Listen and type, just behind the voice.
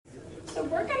So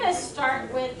we're going to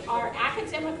start with our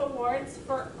academic awards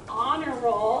for honor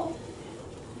roll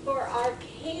for our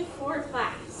K-4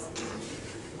 class.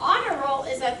 Honor roll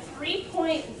is a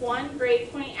 3.1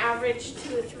 grade point average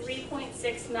to a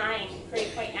 3.69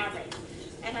 grade point average.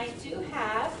 And I do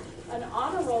have an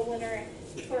honor roll winner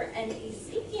for an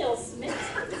Ezekiel Smith.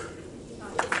 He's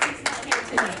not here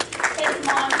today. His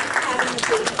mom is having a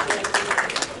baby.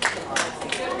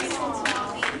 Good reasons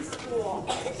not to be in school.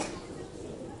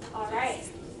 All right.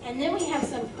 And then we have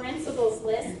some principals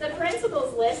list. The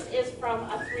principals list is from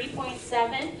a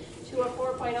 3.7 to a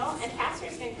 4.0, and Pastor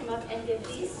is going to come up and give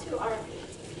these to our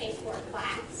K-4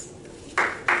 class.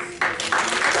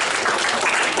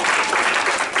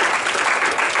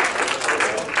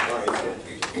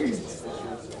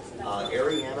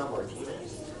 Ariana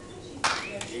Martinez.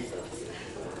 Jesus.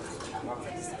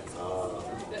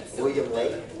 William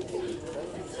Lake.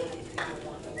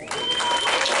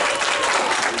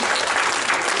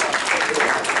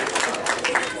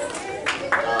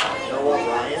 Noah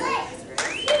Ryan.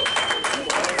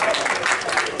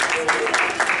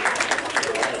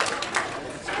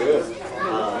 Good.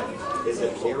 Is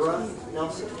it Lyra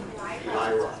Nelson?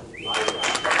 Lyra.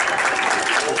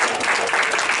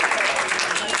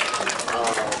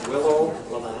 Willow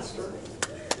Lamaster.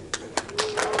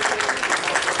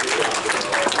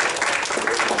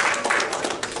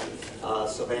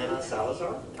 Savannah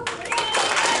Salazar.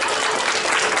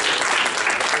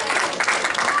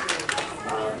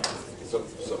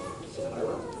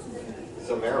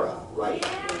 Zamara, right?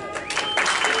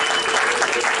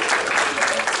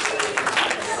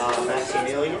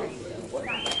 Maximilian.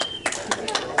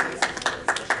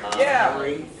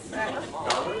 Henry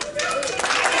Garber.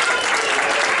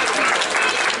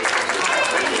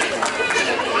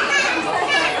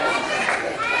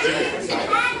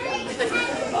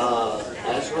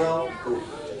 Azrael who?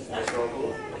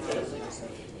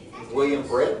 William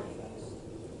Britt.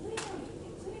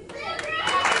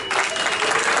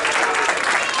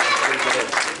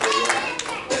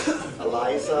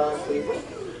 Eliza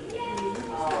Cleveland.